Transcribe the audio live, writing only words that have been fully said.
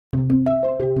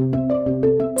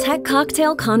Tech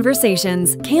Cocktail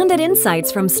Conversations, candid insights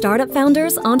from startup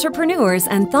founders, entrepreneurs,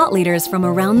 and thought leaders from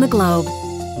around the globe.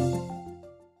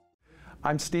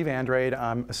 I'm Steve Andrade.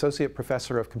 I'm Associate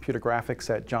Professor of Computer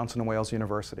Graphics at Johnson & Wales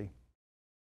University.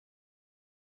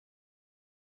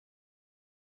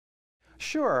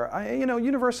 Sure.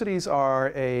 Universities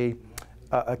are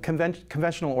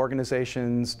conventional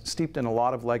organizations steeped in a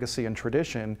lot of legacy and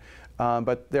tradition,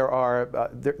 but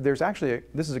there's actually,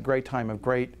 this is a great time of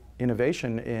great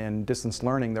innovation in distance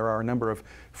learning. There are a number of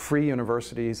free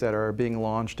universities that are being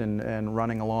launched and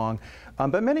running along.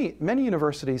 But many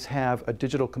universities have a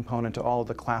digital component to all of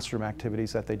the classroom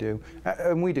activities that they do.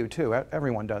 And we do too.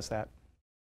 Everyone does that.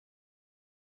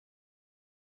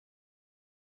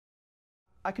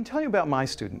 I can tell you about my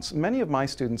students. Many of my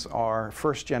students are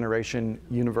first-generation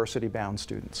university-bound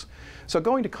students. So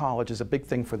going to college is a big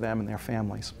thing for them and their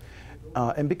families.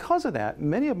 And because of that,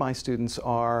 many of my students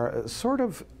are sort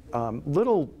of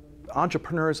little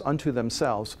entrepreneurs unto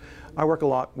themselves. I work a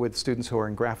lot with students who are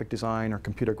in graphic design or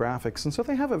computer graphics, and so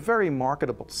they have a very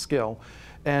marketable skill.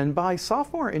 And by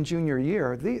sophomore and junior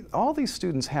year, all these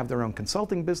students have their own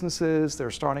consulting businesses,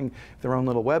 they're starting their own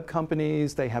little web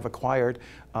companies, they have acquired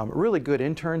really good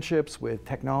internships with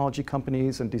technology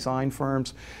companies and design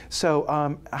firms. So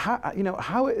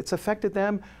how it's affected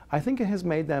them, I think it has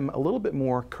made them a little bit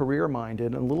more career-minded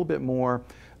and a little bit more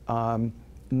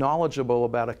knowledgeable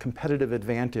about a competitive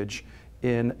advantage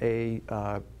in a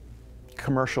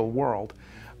commercial world.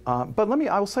 But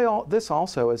I will say this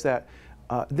also is that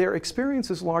their experience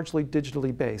is largely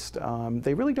digitally based.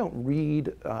 They really don't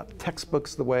read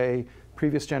textbooks the way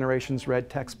previous generations read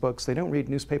textbooks. They don't read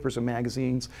newspapers or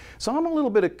magazines. So I'm a little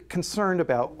bit concerned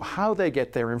about how they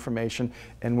get their information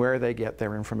and where they get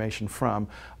their information from.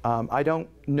 I don't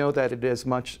know that it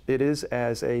is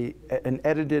as an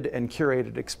edited and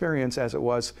curated experience as it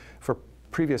was for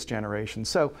previous generations.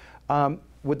 So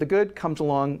with the good comes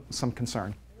along some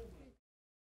concern.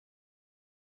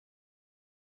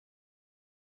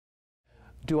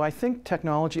 Do I think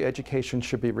technology education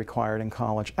should be required in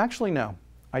college? Actually, no,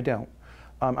 I don't.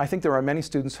 I think there are many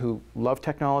students who love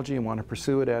technology and want to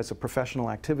pursue it as a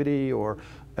professional activity or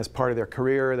as part of their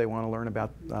career. They want to learn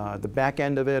about the back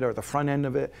end of it or the front end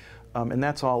of it, and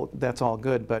that's all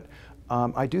good. But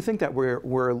I do think that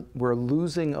we're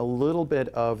losing a little bit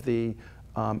of the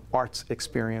arts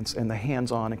experience and the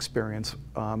hands-on experience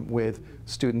with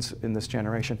students in this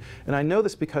generation. And I know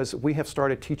this because we have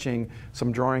started teaching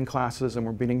some drawing classes and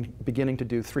we're beginning to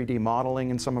do 3D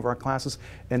modeling in some of our classes,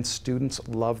 and students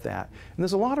love that. And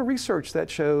there's a lot of research that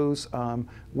shows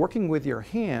working with your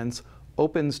hands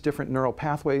opens different neural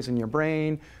pathways in your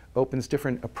brain, opens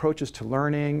different approaches to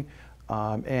learning,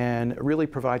 and really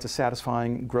provides a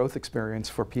satisfying growth experience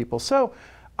for people. So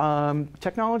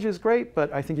technology is great,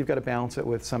 but I think you've got to balance it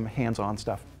with some hands-on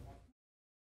stuff.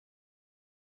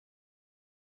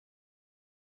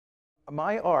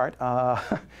 My art,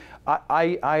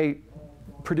 I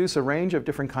produce a range of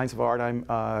different kinds of art.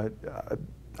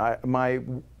 My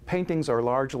paintings are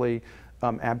largely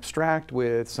abstract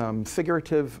with some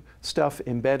figurative stuff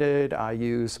embedded. I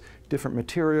use different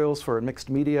materials for a mixed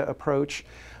media approach.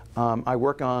 I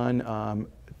work on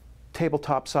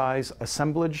tabletop size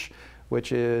assemblage,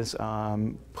 which is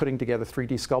putting together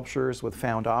 3D sculptures with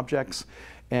found objects.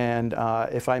 And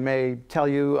if I may tell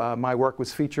you, my work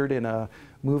was featured in a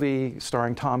movie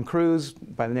starring Tom Cruise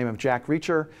by the name of Jack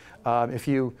Reacher. If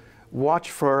you watch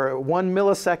for 1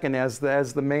 millisecond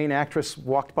as the main actress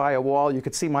walked by a wall, you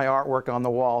could see my artwork on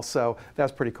the wall, so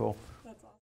that's pretty cool.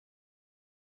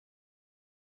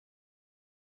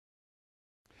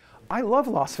 I love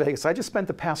Las Vegas. I just spent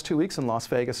the past 2 weeks in Las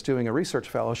Vegas doing a research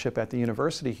fellowship at the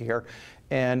university here,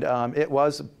 and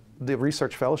the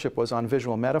research fellowship was on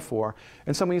visual metaphor.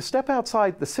 And so when you step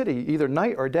outside the city, either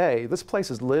night or day, this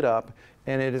place is lit up,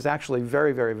 and it is actually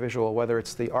very, very visual, whether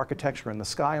it's the architecture and the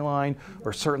skyline,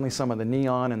 or certainly some of the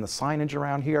neon and the signage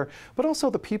around here, but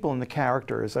also the people and the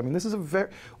characters. I mean, this is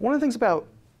one of the things about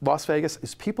Las Vegas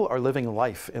is people are living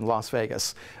life in Las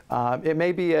Vegas. It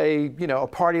may be a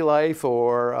party life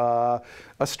or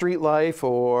a street life,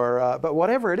 but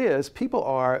whatever it is, people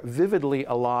are vividly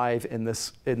alive in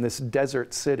this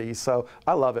desert city. So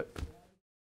I love it.